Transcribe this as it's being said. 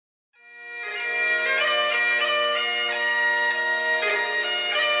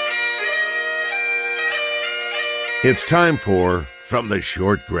It's time for From the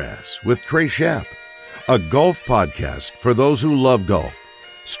Short Grass with Trey, a golf podcast for those who love golf,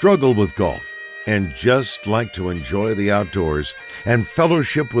 struggle with golf, and just like to enjoy the outdoors and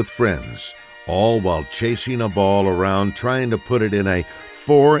fellowship with friends, all while chasing a ball around trying to put it in a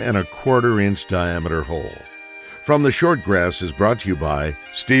 4 1/4 inch diameter hole. From the Short Grass is brought to you by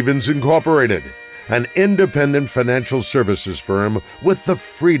Stevens Incorporated, an independent financial services firm with the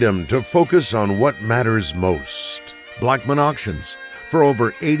freedom to focus on what matters most. Blackman Auctions. For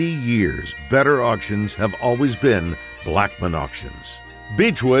over 80 years, better auctions have always been Blackman Auctions.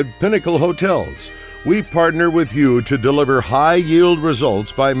 Beechwood Pinnacle Hotels. We partner with you to deliver high-yield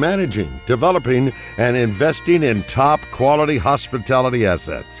results by managing, developing, and investing in top-quality hospitality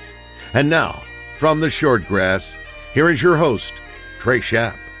assets. And now, from the Short Grass, here is your host, Trey.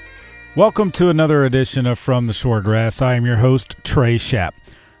 Welcome to another edition of From the Short Grass. I am your host, Trey.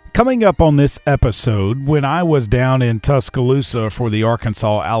 Coming up on this episode, when I was down in Tuscaloosa for the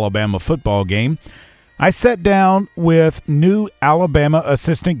Arkansas-Alabama football game, I sat down with new Alabama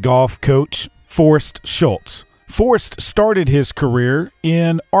assistant golf coach Forrest Shultz. Forrest started his career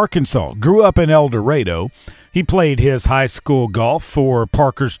in Arkansas, grew up in El Dorado. He played his high school golf for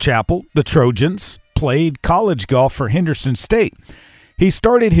Parker's Chapel, the Trojans, played college golf for Henderson State. He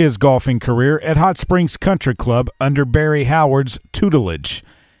started his golfing career at Hot Springs Country Club under Barry Howard's tutelage.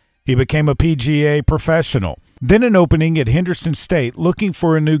 He became a PGA professional. Then an opening at Henderson State looking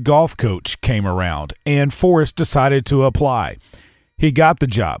for a new golf coach came around, and Forrest decided to apply. He got the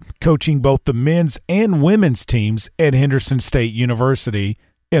job, coaching both the men's and women's teams at Henderson State University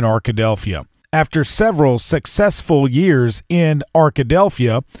in Arkadelphia. After several successful years in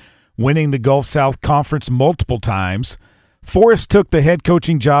Arkadelphia, winning the Gulf South Conference multiple times, Forrest took the head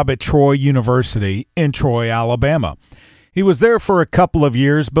coaching job at Troy University in Troy, Alabama. He was there for a couple of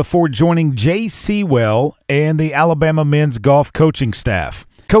years before joining Jay Seawell and the Alabama men's golf coaching staff.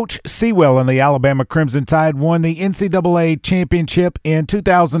 Coach Seawell and the Alabama Crimson Tide won the NCAA championship in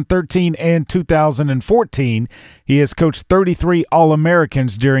 2013 and 2014. He has coached 33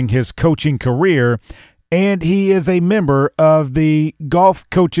 All-Americans during his coaching career, and he is a member of the Golf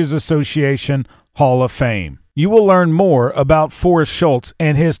Coaches Association Hall of Fame. You will learn more about Forrest Shultz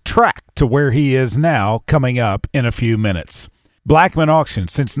and his track to where he is now coming up in a few minutes. Blackman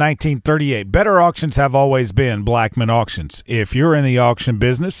Auctions since 1938. Better auctions have always been Blackman Auctions. If you're in the auction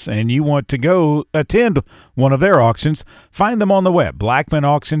business and you want to go attend one of their auctions, find them on the web,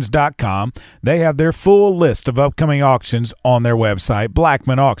 blackmanauctions.com. They have their full list of upcoming auctions on their website,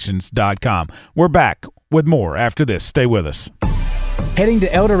 blackmanauctions.com. We're back with more after this. Stay with us. Heading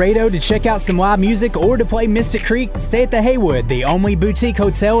to El Dorado to check out some live music or to play Mystic Creek? Stay at the Haywood, the only boutique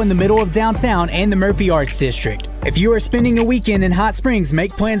hotel in the middle of downtown and the Murphy Arts District. If you are spending a weekend in Hot Springs,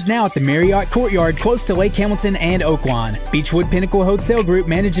 make plans now at the Marriott Courtyard close to Lake Hamilton and Oaklawn. Beechwood Pinnacle Hotel Group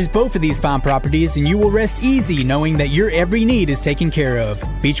manages both of these fine properties, and you will rest easy knowing that your every need is taken care of.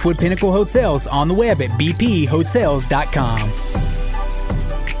 Beechwood Pinnacle Hotels on the web at bphotels.com.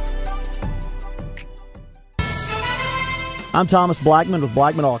 I'm Thomas Blackman with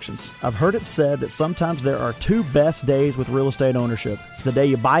Blackman Auctions. I've heard it said that sometimes there are two best days with real estate ownership. It's the day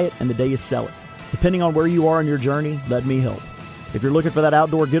you buy it and the day you sell it. Depending on where you are in your journey, let me help. If you're looking for that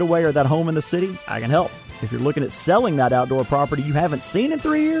outdoor getaway or that home in the city, I can help. If you're looking at selling that outdoor property you haven't seen in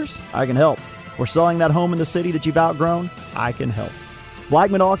 3 years, I can help. Or selling that home in the city that you've outgrown, I can help.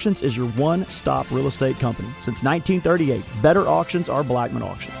 Blackman Auctions is your one-stop real estate company. Since 1938, better auctions are Blackman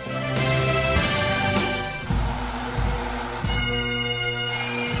Auctions.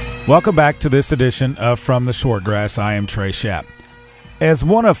 Welcome back to this edition of From the Short Grass. I am Trey. As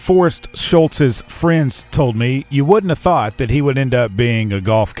one of Forrest Shultz's friends told me, you wouldn't have thought that he would end up being a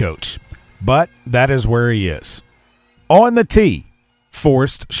golf coach, but that is where he is. On the tee,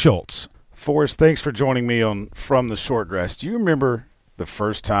 Forrest Shultz. Forrest, thanks for joining me on From the Short Grass. Do you remember the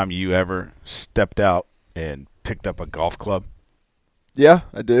first time you ever stepped out and picked up a golf club? Yeah,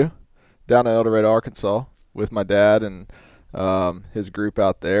 I do. Down in El Dorado, Arkansas, with my dad and his group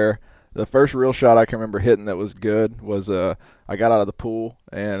out there. The first real shot I can remember hitting that was good was I got out of the pool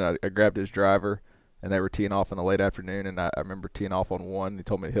and I grabbed his driver, and they were teeing off in the late afternoon, and I remember teeing off on one. He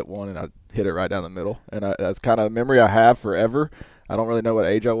told me to hit one, and I hit it right down the middle. And that's kind of a memory I have forever. I don't really know what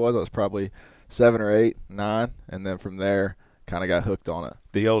age I was. I was probably 7 or 8, 9, and then from there kind of got hooked on it.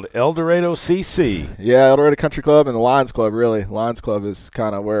 The old El Dorado CC. Yeah, El Dorado Country Club and the Lions Club, really. Lions Club is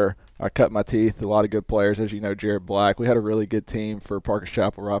kind of where I cut my teeth. A lot of good players, as you know, Jared Black. We had a really good team for Parker's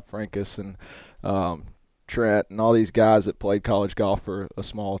Chapel, Rob Frankus, and Trent, and all these guys that played college golf for a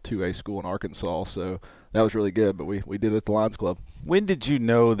small 2A school in Arkansas. So that was really good, but we did it at the Lions Club. When did you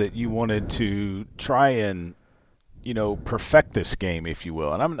know that you wanted to try and perfect this game, if you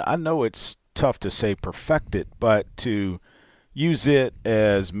will. And I know it's tough to say perfect it, but to use it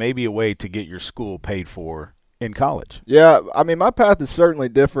as maybe a way to get your school paid for in college. Yeah, I mean, my path is certainly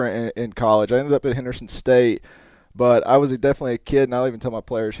different in college. I ended up at Henderson State, but I was definitely a kid, and I'll even tell my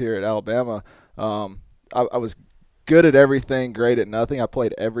players here at Alabama, I was good at everything, great at nothing. I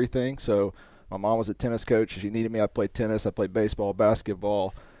played everything. So my mom was a tennis coach. She needed me. I played tennis. I played baseball,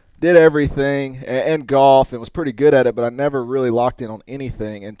 basketball, did everything, and golf, and was pretty good at it, but I never really locked in on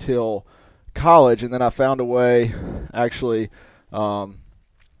anything until college. And then I found a way, actually,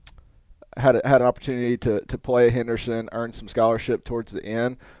 had an opportunity to play at Henderson, earn some scholarship towards the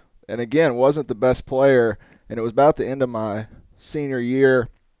end. And, again, wasn't the best player, and it was about the end of my senior year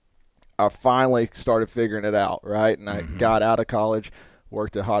I finally started figuring it out, right? And I got out of college,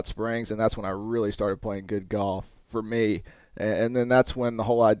 worked at Hot Springs, and that's when I really started playing good golf for me. And then that's when the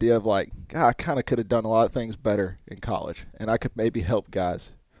whole idea of like, God, I kind of could have done a lot of things better in college, and I could maybe help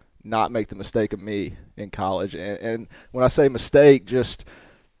guys not make the mistake of me in college. And when I say mistake, just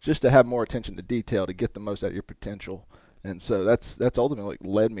to have more attention to detail, to get the most out of your potential. And so that's ultimately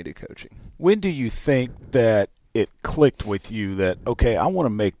led me to coaching. When do you think that it clicked with you that, okay, I want to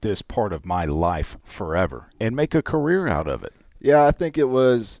make this part of my life forever and make a career out of it? Yeah, I think it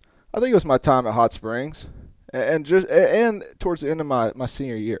was my time at Hot Springs, and towards the end of my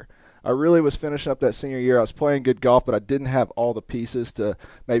senior year. I really was finishing up that senior year. I was playing good golf, but I didn't have all the pieces to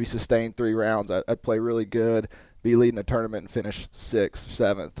maybe sustain 3 rounds. I'd play really good, be leading a tournament, and finish 6th,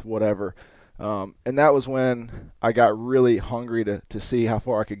 7th, whatever. And that was when I got really hungry to see how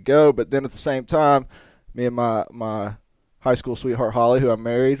far I could go. But then at the same time, me and my high school sweetheart, Holly, who I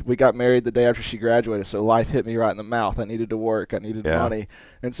married, we got married the day after she graduated, so life hit me right in the mouth. I needed to work. I needed money.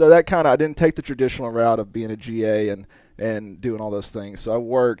 And so that I didn't take the traditional route of being a GA and doing all those things. So I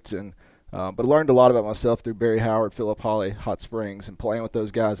worked, but I learned a lot about myself through Barry Howard, Philip Holly, Hot Springs, and playing with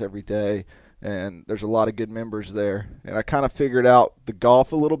those guys every day. And there's a lot of good members there. And I kind of figured out the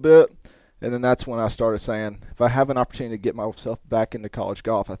golf a little bit. And then that's when I started saying, if I have an opportunity to get myself back into college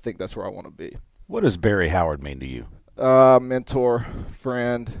golf, I think that's where I want to be. What does Barry Howard mean to you? Mentor,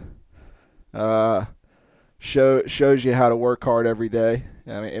 friend, shows you how to work hard every day.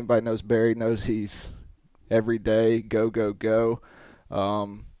 I mean, anybody knows Barry knows he's every day, go.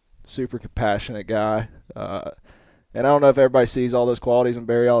 Super compassionate guy. And I don't know if everybody sees all those qualities in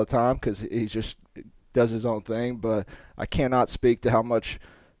Barry all the time because he just does his own thing, but I cannot speak to how much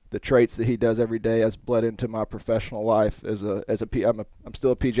the traits that he does every day has bled into my professional life I'm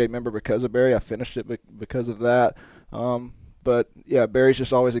still a PGA member because of Barry. I finished it because of that. But yeah, Barry's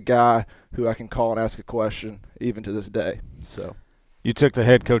just always a guy who I can call and ask a question, even to this day. So, you took the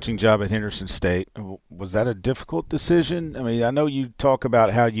head coaching job at Henderson State. Was that a difficult decision? I mean, I know you talk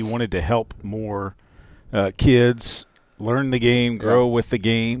about how you wanted to help more kids learn the game, grow with the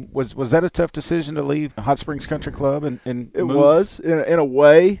game. Was that a tough decision to leave Hot Springs Country Club and it move? Was in a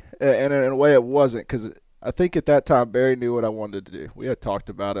way, and in a way it wasn't, because I think at that time Barry knew what I wanted to do. We had talked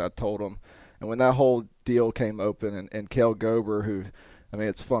about it. I told him, and when that whole deal came open, and Kel Gober, who, I mean,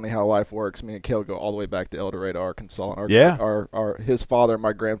 it's funny how life works. Me and Kel go all the way back to El Dorado, Arkansas. His father and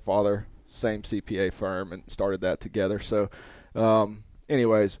my grandfather, same CPA firm, and started that together. So,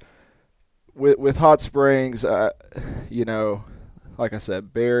 anyways. With Hot Springs, like I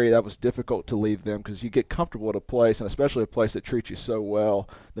said, Barry, that was difficult to leave them because you get comfortable at a place, and especially a place that treats you so well,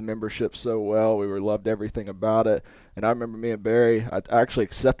 the membership so well. We loved everything about it. And I remember me and Barry, I actually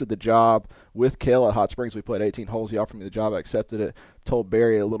accepted the job with Kel at Hot Springs. We played 18 holes. He offered me the job. I accepted it, told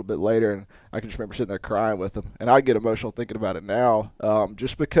Barry a little bit later, and I can just remember sitting there crying with him. And I get emotional thinking about it now,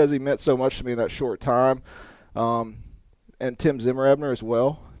 just because he meant so much to me in that short time. And Tim Zimmerebner as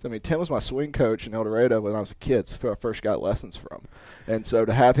well. I mean, Tim was my swing coach in El Dorado when I was a kid. That's who I first got lessons from. And so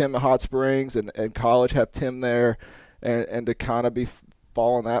to have him at Hot Springs and college, have Tim there, and to kind of be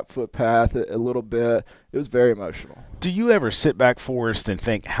following that footpath a little bit, it was very emotional. Do you ever sit back, Forrest, and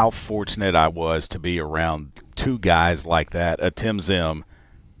think how fortunate I was to be around 2 guys like that, a Tim Zim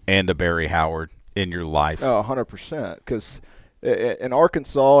and a Barry Howard, in your life? Oh, 100%. Because in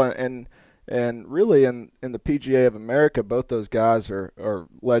Arkansas and really in the PGA of America, both those guys are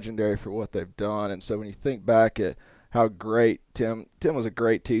legendary for what they've done. And so when you think back at how great Tim was, a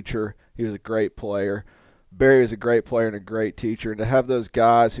great teacher. He was a great player. Barry was a great player and a great teacher. And to have those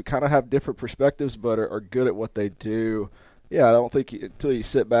guys who kind of have different perspectives but are good at what they do, yeah, I don't think until you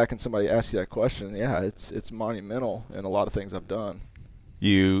sit back and somebody asks you that question, yeah, it's monumental in a lot of things I've done.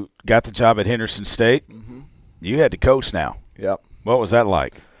 You got the job at Henderson State. Mm-hmm. You had to coach now. Yep. What was that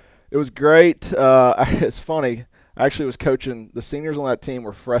like? It was great. It's funny. I actually was coaching. The seniors on that team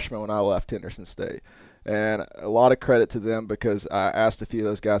were freshmen when I left Henderson State. And a lot of credit to them, because I asked a few of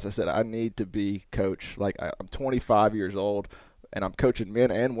those guys, I said, I need to be coach. Like, I'm 25 years old, and I'm coaching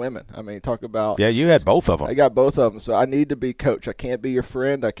men and women. I mean, talk about – Yeah, you had both of them. I got both of them. So I need to be coach. I can't be your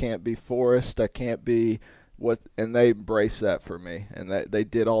friend. I can't be Forrest. I can't be what – and they embraced that for me. And they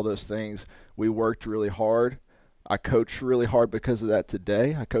did all those things. We worked really hard. I coached really hard because of that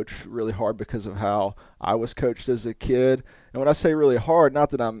today. I coached really hard because of how I was coached as a kid. And when I say really hard,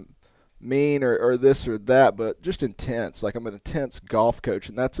 not that I'm mean or this or that, but just intense. Like, I'm an intense golf coach,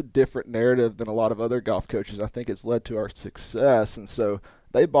 and that's a different narrative than a lot of other golf coaches. I think it's led to our success, and so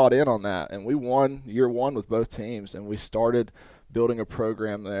they bought in on that, and we won year one with both teams, and we started building a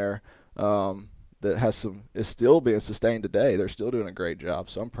program there that is still being sustained today. They're still doing a great job,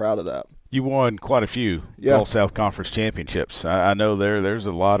 so I'm proud of that. You won quite a few Gulf South Conference championships. I know there's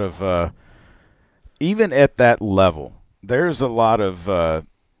a lot of even at that level, there's a lot of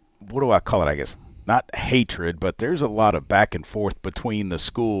what do I call it, I guess? Not hatred, but there's a lot of back and forth between the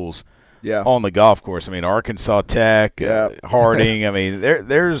schools on the golf course. I mean, Arkansas Tech, Harding. I mean,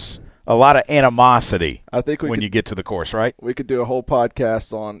 there's a lot of animosity when you get to the course, right? We could do a whole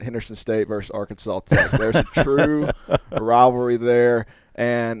podcast on Henderson State versus Arkansas Tech. There's a true rivalry there.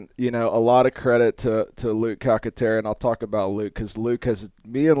 And, a lot of credit to Luke Calcaterra, and I'll talk about Luke because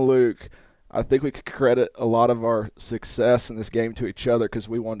me and Luke – I think we could credit a lot of our success in this game to each other because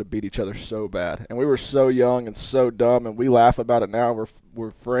we wanted to beat each other so bad. And we were so young and so dumb, and we laugh about it now.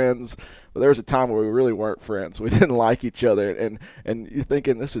 We're friends. But there was a time where we really weren't friends. We didn't like each other. And you're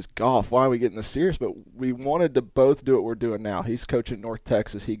thinking, this is golf. Why are we getting this serious? But we wanted to both do what we're doing now. He's coaching North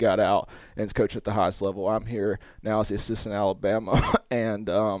Texas. He got out and is coaching at the highest level. I'm here now as the assistant in Alabama. And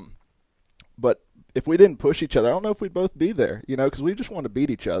but if we didn't push each other, I don't know if we'd both be there, because we just wanted to beat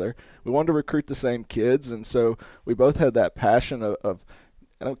each other. We wanted to recruit the same kids, and so we both had that passion of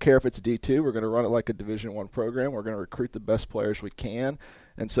I don't care if it's D2, we're going to run it like a Division I program. We're going to recruit the best players we can.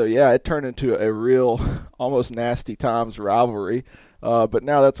 And so, it turned into a real almost nasty times rivalry. But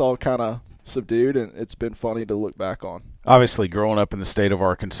now that's all kind of subdued, and it's been funny to look back on. Obviously, growing up in the state of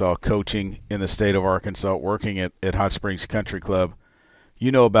Arkansas, coaching in the state of Arkansas, working at Hot Springs Country Club,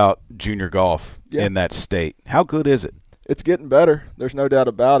 you know about junior golf in that state. How good is it? It's getting better. There's no doubt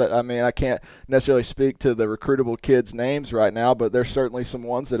about it. I mean, I can't necessarily speak to the recruitable kids' names right now, but there's certainly some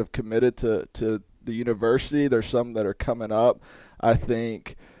ones that have committed to the university. There's some that are coming up. I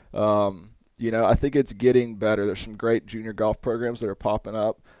think, I think it's getting better. There's some great junior golf programs that are popping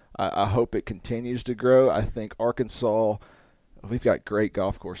up. I hope it continues to grow. I think Arkansas, we've got great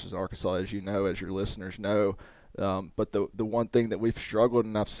golf courses in Arkansas, as you know, as your listeners know. But the one thing that we've struggled,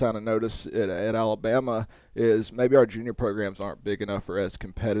 and I've kind of noticed at Alabama, is maybe our junior programs aren't big enough or as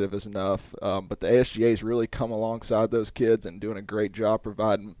competitive as enough. But the ASGA's really come alongside those kids and doing a great job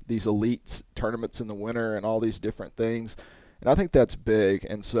providing these elite tournaments in the winter and all these different things. And I think that's big.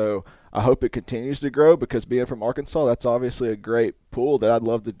 And so I hope it continues to grow because being from Arkansas, that's obviously a great pool that I'd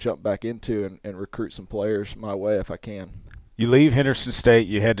love to jump back into and recruit some players my way if I can. You leave Henderson State,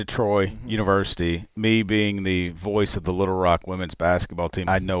 you head to Troy University. Me being the voice of the Little Rock women's basketball team,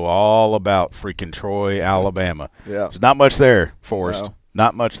 I know all about freaking Troy, Alabama. Yeah. There's not much there, Forrest. No.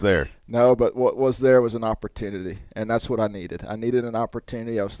 Not much there. No, but what was there was an opportunity, and that's what I needed. I needed an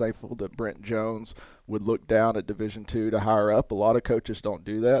opportunity. I was thankful that Brent Jones would look down at Division II to hire up. A lot of coaches don't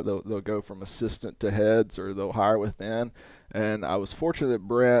do that. They'll go from assistant to heads, or they'll hire within. And I was fortunate that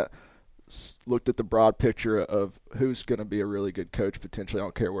Brent looked at the broad picture of who's going to be a really good coach potentially. I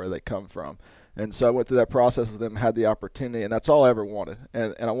don't care where they come from. And so I went through that process with them, had the opportunity, and that's all I ever wanted.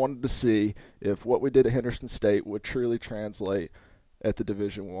 And I wanted to see if what we did at Henderson State would truly translate at the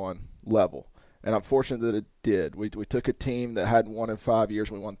Division I level. And I'm fortunate that it did. We took a team that hadn't won in 5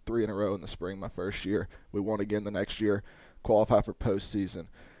 years. We won 3 in a row in the spring my first year. We won again the next year, qualified for postseason.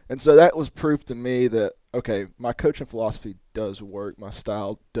 And so that was proof to me that, okay, my coaching philosophy does work. My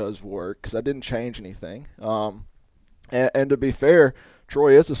style does work because I didn't change anything. And to be fair,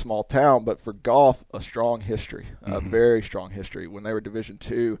 Troy is a small town, but for golf, a strong history, a very strong history. When they were Division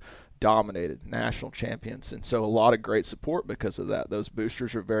II, dominated, national champions. And so a lot of great support because of that. Those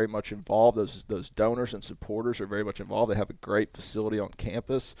boosters are very much involved. Those donors and supporters are very much involved. They have a great facility on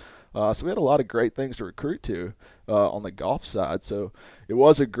campus. So we had a lot of great things to recruit to on the golf side. So it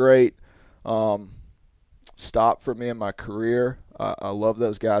was a great stop for me in my career. I love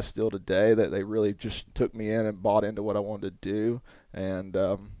those guys still today. That they really just took me in and bought into what I wanted to do. And,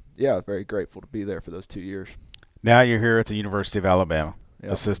 very grateful to be there for those 2 years. Now you're here at the University of Alabama,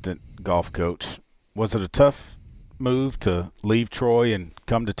 assistant golf coach. Was it a tough move to leave Troy and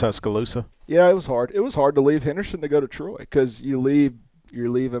come to Tuscaloosa? Yeah, it was hard. It was hard to leave Henderson to go to Troy because you're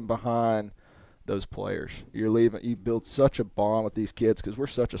leaving behind those players. You build such a bond with these kids because we're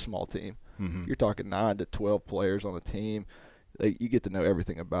such a small team. Mm-hmm. You're talking 9 to 12 players on the team. You get to know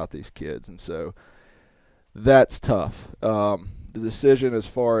everything about these kids, and so that's tough. The decision as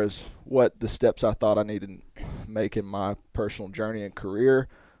far as what the steps I thought I needed to make in my personal journey and career,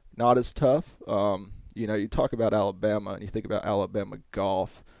 not as tough. You talk about Alabama and you think about Alabama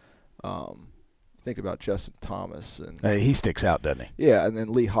golf. Think about Justin Thomas. And he sticks out, doesn't he? Yeah, and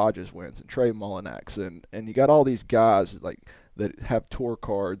then Lee Hodges wins and Trey Mullinax. And you got all these guys that have tour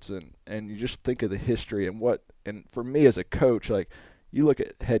cards, and you just think of the history and for me as a coach, you look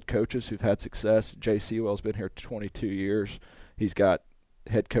at head coaches who've had success. Jay Seawell's been here 22 years. He's got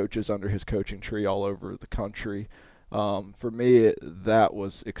head coaches under his coaching tree all over the country. For me, that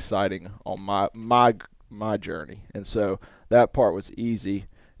was exciting on my journey, and so that part was easy.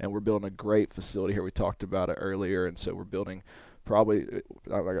 And we're building a great facility here. We talked about it earlier, and so we're building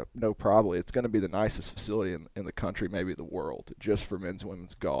it's going to be the nicest facility in the country, maybe the world, just for men's and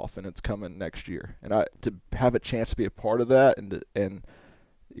women's golf, and it's coming next year. And to have a chance to be a part of that, and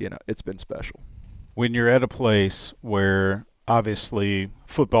it's been special. When you're at a place where obviously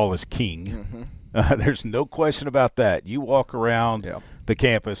football is king, there's no question about that. You walk around the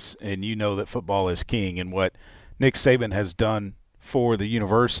campus and you know that football is king, and what Nick Saban has done for the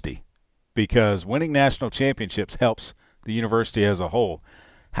university, because winning national championships helps the university as a whole.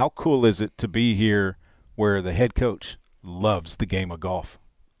 How cool is it to be here where the head coach loves the game of golf?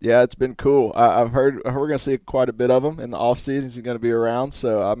 Yeah, it's been cool. I've heard we're going to see quite a bit of him in the off season. He's going to be around,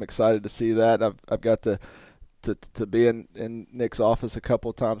 so I'm excited to see that. I've got to be in Nick's office a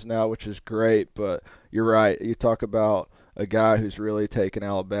couple of times now, which is great. But you're right. You talk about a guy who's really taken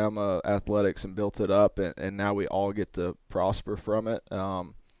Alabama athletics and built it up, and now we all get to prosper from it.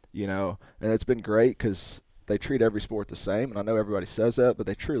 And it's been great because they treat every sport the same, and I know everybody says that, but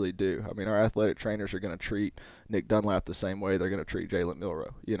they truly do. I mean, our athletic trainers are going to treat Nick Dunlap the same way they're going to treat Jalen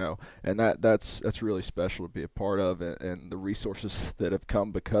Milroe, and that's really special to be a part of, and the resources that have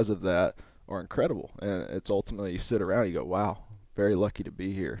come because of that are incredible. And it's ultimately, you sit around and you go, wow, very lucky to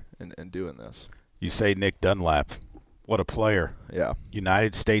be here and doing this. You say Nick Dunlap. What a player. Yeah.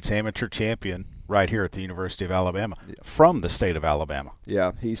 United States amateur champion right here at the University of Alabama, from the state of Alabama.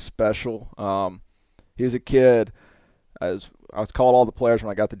 Yeah, he's special. He was a kid. I was called all the players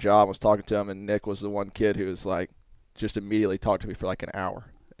when I got the job. I was talking to him, and Nick was the one kid who was just immediately talked to me for an hour.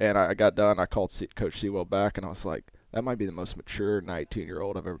 And I got done. I called Coach Seawell back, and I was like, that might be the most mature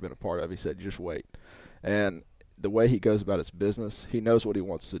 19-year-old I've ever been a part of. He said, just wait. And the way he goes about his business, he knows what he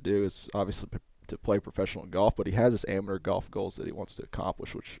wants to do. It's obviously to play professional golf, but he has his amateur golf goals that he wants to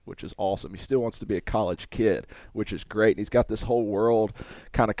accomplish, which is awesome. He still wants to be a college kid, which is great. And he's got this whole world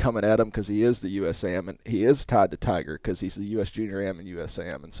kind of coming at him because he is the USAM, and he is tied to Tiger because he's the U.S. Junior Am and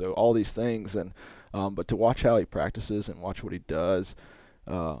USAM, and so all these things. And but to watch how he practices and watch what he does,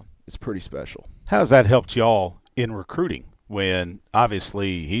 it's pretty special. How has that helped y'all in recruiting when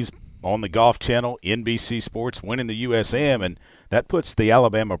obviously he's on the Golf Channel, NBC Sports, winning the USAM, and that puts the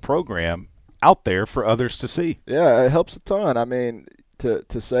Alabama program out there for others to see? Yeah, it helps a ton. I mean,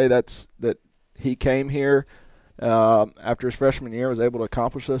 to say that he came here after his freshman year, was able to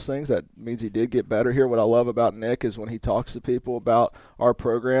accomplish those things, that means he did get better here. What I love about Nick is when he talks to people about our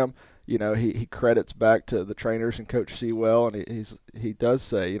program, he credits back to the trainers and Coach Seawell, and he does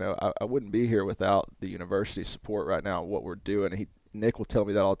say, I wouldn't be here without the university's support right now, what we're doing. Nick will tell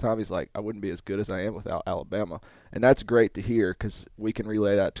me that all the time. He's like, I wouldn't be as good as I am without Alabama. And that's great to hear because we can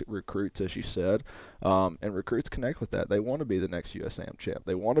relay that to recruits, as you said. And recruits connect with that. They want to be the next USAM champ.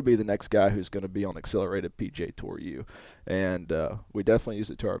 They want to be the next guy who's going to be on accelerated PGA Tour U. And we definitely use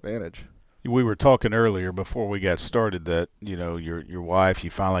it to our advantage. We were talking earlier before we got started that, your wife, you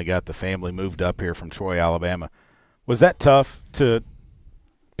finally got the family moved up here from Troy, Alabama. Was that tough to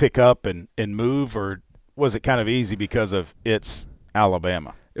pick up and move, or was it kind of easy because of it's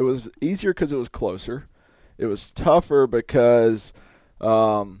Alabama? It was easier because it was closer. It was tougher because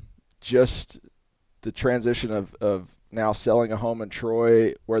just the transition of now selling a home in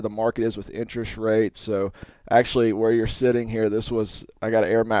Troy, where the market is with interest rates. So actually, where you're sitting here, I got an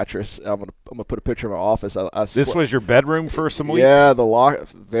air mattress. I'm gonna put a picture of my office. This was your bedroom for some weeks? Yeah,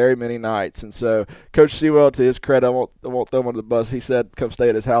 very many nights. And so Coach Seawell, to his credit, I won't throw him under the bus. He said, come stay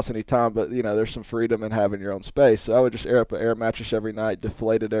at his house anytime, but there's some freedom in having your own space. So I would just air up an air mattress every night,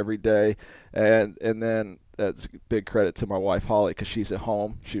 deflate it every day, and then that's big credit to my wife Holly because she's at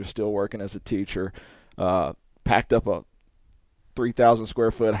home. She was still working as a teacher. Packed up a 3,000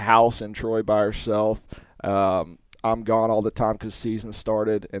 square foot house in Troy by herself. I'm gone all the time because season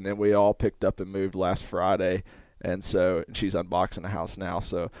started, and then we all picked up and moved last Friday, and she's unboxing the house now.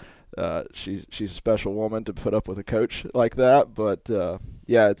 So she's a special woman to put up with a coach like that. But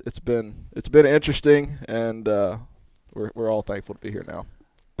yeah, it's been interesting, and we're all thankful to be here now.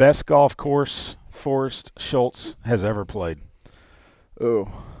 Best golf course Forrest Shultz has ever played?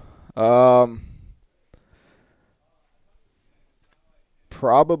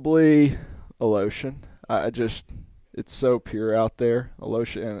 Probably Alotian. It's so pure out there,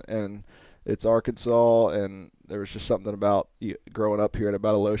 Alotian, and it's Arkansas, and there was just something about growing up here and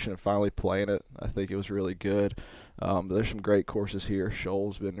about Alotian and finally playing it. I think it was really good. But there's some great courses here.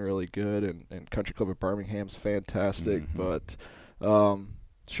 Shoal's been really good, and Country Club of Birmingham's fantastic. But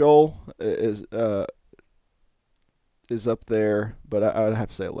Shoal is up there, but I would have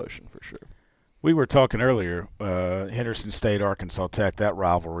to say Alotian for sure. We were talking earlier, Henderson State, Arkansas Tech, that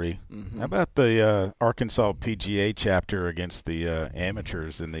rivalry. How about the Arkansas PGA chapter against the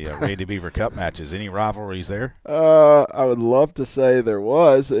amateurs in the Randy Beaver Cup matches? Any rivalries there? I would love to say there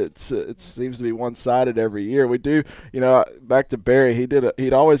was. It seems to be one-sided every year. We do, back to Barry,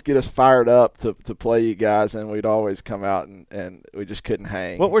 he'd always get us fired up to play you guys, and we'd always come out and we just couldn't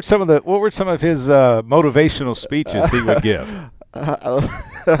hang. What were some of his motivational speeches he would give?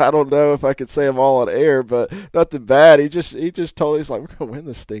 I don't know if I could say them all on air, but nothing bad. He just told us, like, we're going to win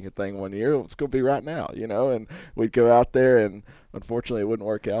this stinking thing one year. It's going to be right now, and we'd go out there, and unfortunately it wouldn't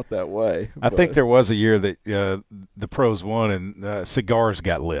work out that way. I think there was a year that the pros won and cigars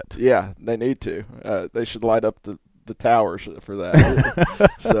got lit. Yeah, they need to. They should light up the towers for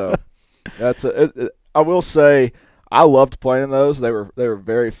that. So that's I will say I loved playing those. They were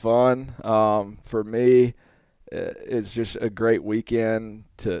very fun. For me, it's just a great weekend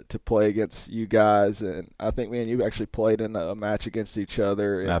to play against you guys, and I think me and you actually played in a match against each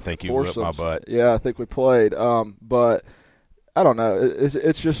other. And I think you whipped my butt. Yeah, I think we played. But I don't know.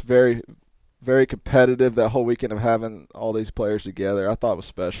 It's just very, very competitive, that whole weekend of having all these players together. I thought it was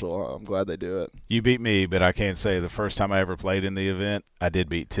special. I'm glad they do it. You beat me, but I can't say the first time I ever played in the event, I did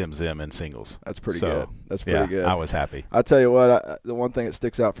beat Tim Zim in singles. That's pretty good. That's pretty good. I was happy. I tell you what, the one thing that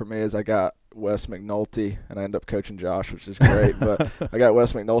sticks out for me is I got Wes McNulty, and I ended up coaching Josh, which is great. But I got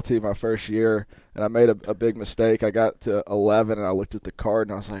Wes McNulty my first year, and I made a big mistake. I got to 11, and I looked at the card,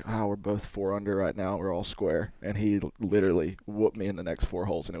 and I was like, wow, we're both 4 under right now. We're all square. And he literally whooped me in the next 4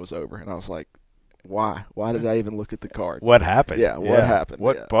 holes, and it was over. And I was like, why? Why did I even look at the card? What happened? Yeah, what happened?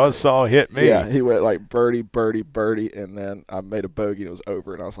 What buzzsaw hit me? Yeah, he went like birdie, birdie, birdie, and then I made a bogey, and it was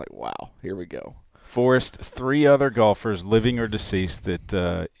over. And I was like, wow, here we go. Forrest, 3 other golfers, living or deceased,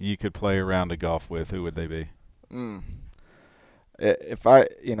 that you could play a round of golf with. Who would they be? If I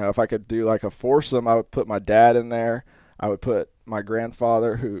could do like a foursome, I would put my dad in there. I would put my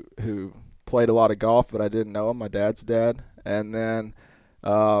grandfather, who played a lot of golf, but I didn't know him, my dad's dad. And then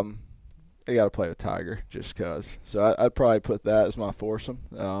I got to play with Tiger just because. So I'd probably put that as my foursome.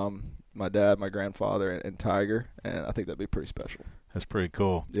 My dad, my grandfather, and Tiger, and I think that'd be pretty special. That's pretty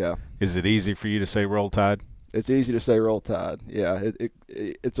cool. Yeah. Is it easy for you to say Roll Tide? It's easy to say Roll Tide. Yeah,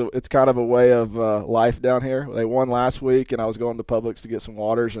 it's kind of a way of life down here. They won last week, and I was going to Publix to get some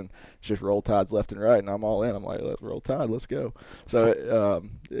waters, and it's just Roll Tides left and right, and I'm all in. I'm like, let's Roll Tide, let's go. So,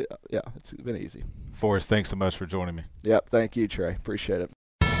 yeah, it's been easy. Forrest, thanks so much for joining me. Yep, thank you, Trey. Appreciate it.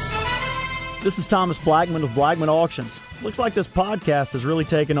 This is Thomas Blackman with Blackman Auctions. Looks like this podcast has really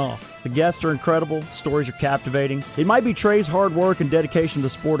taken off. The guests are incredible, stories are captivating. It might be Trey's hard work and dedication to the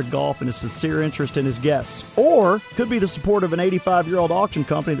sport of golf and his sincere interest in his guests. Or could be the support of an 85-year-old auction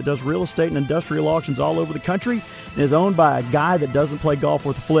company that does real estate and industrial auctions all over the country and is owned by a guy that doesn't play golf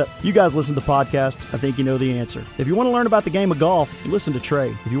worth a flip. You guys listen to the podcast. I think you know the answer. If you want to learn about the game of golf, listen to Trey.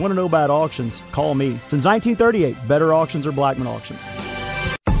 If you want to know about auctions, call me. Since 1938, Better Auctions or Blackman Auctions.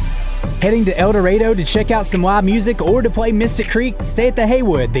 Heading to El Dorado to check out some live music or to play Mystic Creek? Stay at the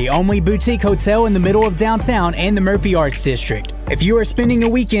Haywood, the only boutique hotel in the middle of downtown and the Murphy Arts District. If you are spending a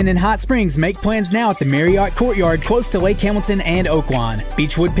weekend in Hot Springs, make plans now at the Marriott Courtyard close to Lake Hamilton and Oaklawn.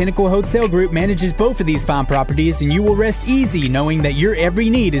 Beachwood Pinnacle Hotel Group manages both of these fine properties, and you will rest easy knowing that your every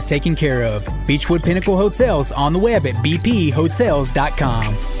need is taken care of. Beachwood Pinnacle Hotels on the web at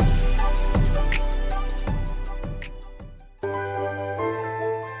bphotels.com.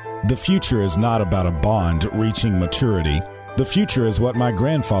 The future is not about a bond reaching maturity. The future is what my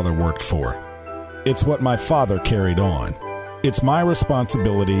grandfather worked for. It's what my father carried on. It's my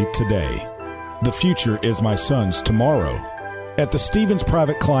responsibility today. The future is my son's tomorrow. At the Stevens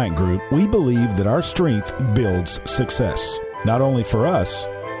Private Client Group, we believe that our strength builds success, not only for us,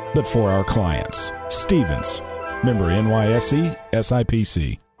 but for our clients. Stevens, member NYSE,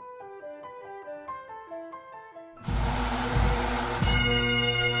 SIPC.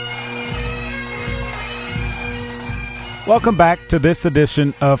 Welcome back to this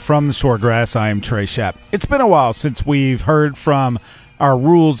edition of From the Shortgrass. I am Trey Schapp. It's been a while since we've heard from our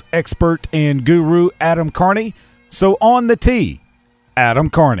rules expert and guru, Adam Carney. So on the tee, Adam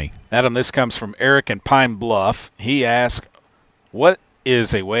Carney. Adam, this comes from Eric in Pine Bluff. He asked, what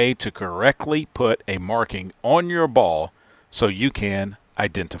is a way to correctly put a marking on your ball so you can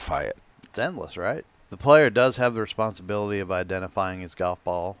identify it? It's endless, right? The player does have the responsibility of identifying his golf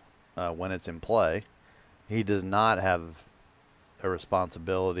ball when it's in play. He does not have a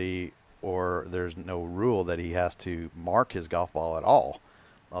responsibility, or there's no rule that he has to mark his golf ball at all,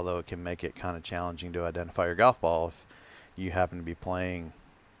 although it can make it kind of challenging to identify your golf ball if you happen to be playing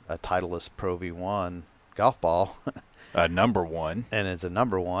a Titleist Pro V1 golf ball. A number one. And it's a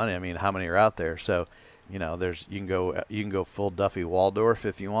number one. I mean, how many are out there? So, you know, you can go full Duffy Waldorf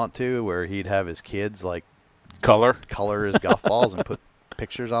if you want to, where he'd have his kids like color his golf balls and put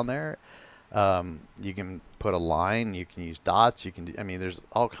pictures on there. You can put a line, you can use dots, there's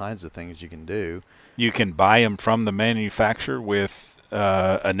all kinds of things you can do. You can buy them from the manufacturer with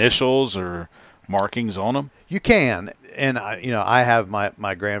initials or markings on them. You can, and I have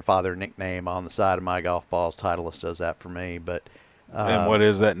my grandfather nickname on the side of my golf balls. Titleist does that for me, but and what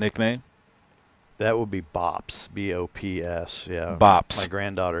is that nickname? That would be Bops, B-O-P-S. Yeah, Bops. My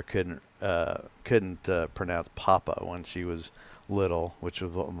granddaughter couldn't pronounce Papa when she was little, which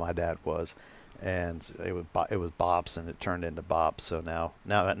was what my dad was, and it was Bops, and it turned into Bops. So now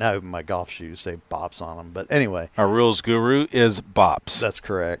even my golf shoes say Bops on them. But anyway, our rules guru is Bops. That's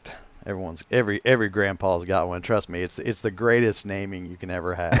correct. Every grandpa's got one. Trust me, it's the greatest naming you can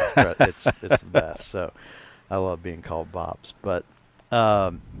ever have. It's the best. So I love being called Bops. But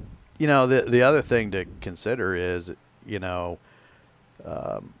the other thing to consider is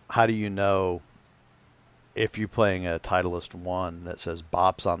how do you know if you're playing a Titleist 1 that says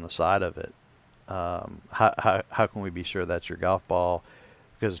Bops on the side of it? How can we be sure that's your golf ball?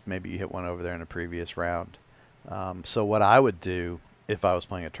 Because maybe you hit one over there in a previous round. So what I would do if I was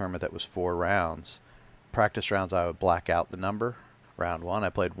playing a tournament that was 4 rounds, practice rounds, I would black out the number. Round 1, I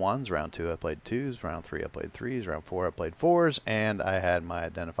played 1s. Round 2, I played 2s. Round 3, I played 3s. Round 4, I played 4s. And I had my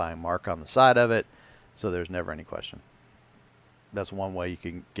identifying mark on the side of it, so there's never any question. That's one way you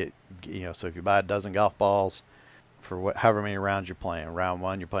can get, so if you buy a dozen golf balls for however many rounds you're playing. Round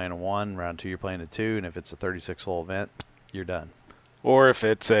 1, you're playing a 1. Round 2, you're playing a 2. And if it's a 36-hole event, you're done. Or if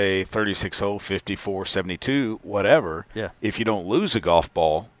it's a 36-hole, 54, 72, whatever, if you don't lose a golf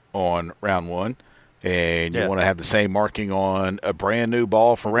ball on round 1 and you want to have the same marking on a brand-new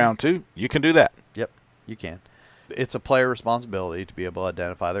ball for round 2, you can do that. Yep, you can. It's a player responsibility to be able to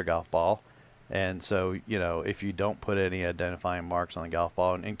identify their golf ball. And so, if you don't put any identifying marks on the golf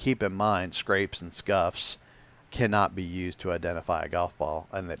ball, and keep in mind, scrapes and scuffs cannot be used to identify a golf ball,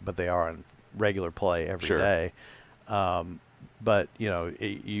 but they are in regular play every day. But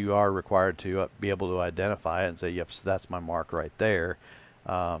you are required to be able to identify it and say, "Yep, so that's my mark right there."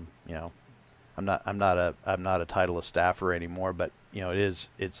 I'm not a Titleist staffer anymore, but it's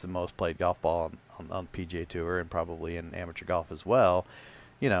the most played golf ball on PGA Tour and probably in amateur golf as well.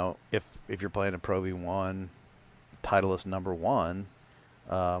 If you're playing a Pro V1 Titleist number 1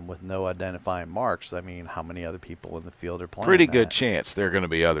 with no identifying marks, I mean, how many other people in the field are playing? Pretty good chance there are going to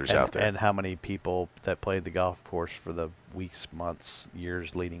be others out there. And how many people that played the golf course for the weeks, months,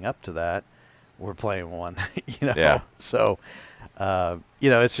 years leading up to that were playing one? Yeah. So,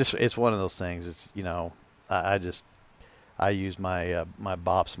 it's one of those things. It's I use my my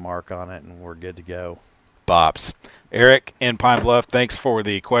Bops mark on it, and we're good to go. Bops. Eric in Pine Bluff, thanks for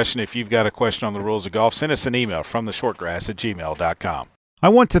the question. If you've got a question on the rules of golf, send us an email from theshortgrass@gmail.com. I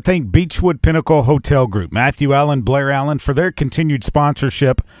want to thank Beechwood Pinnacle Hotel Group, Matthew Allen, Blair Allen, for their continued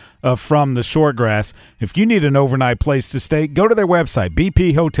sponsorship of From the Shortgrass. If you need an overnight place to stay, go to their website,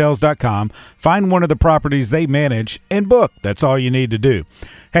 bphotels.com, find one of the properties they manage, and book. That's all you need to do.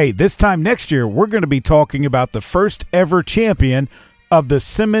 Hey, this time next year, we're going to be talking about the first ever champion of the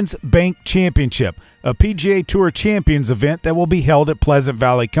Simmons Bank Championship, a PGA Tour Champions event that will be held at Pleasant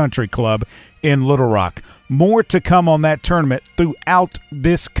Valley Country Club in Little Rock. More to come on that tournament throughout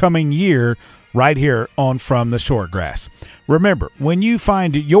this coming year right here on From the Shortgrass. Remember, when you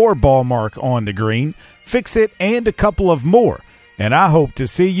find your ball mark on the green, fix it and a couple of more. And I hope to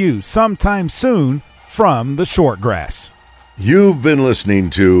see you sometime soon from the Shortgrass. You've been listening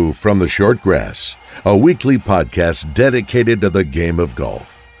to From the Shortgrass, a weekly podcast dedicated to the game of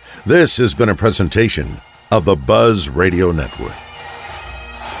golf. This has been a presentation of the Buzz Radio Network.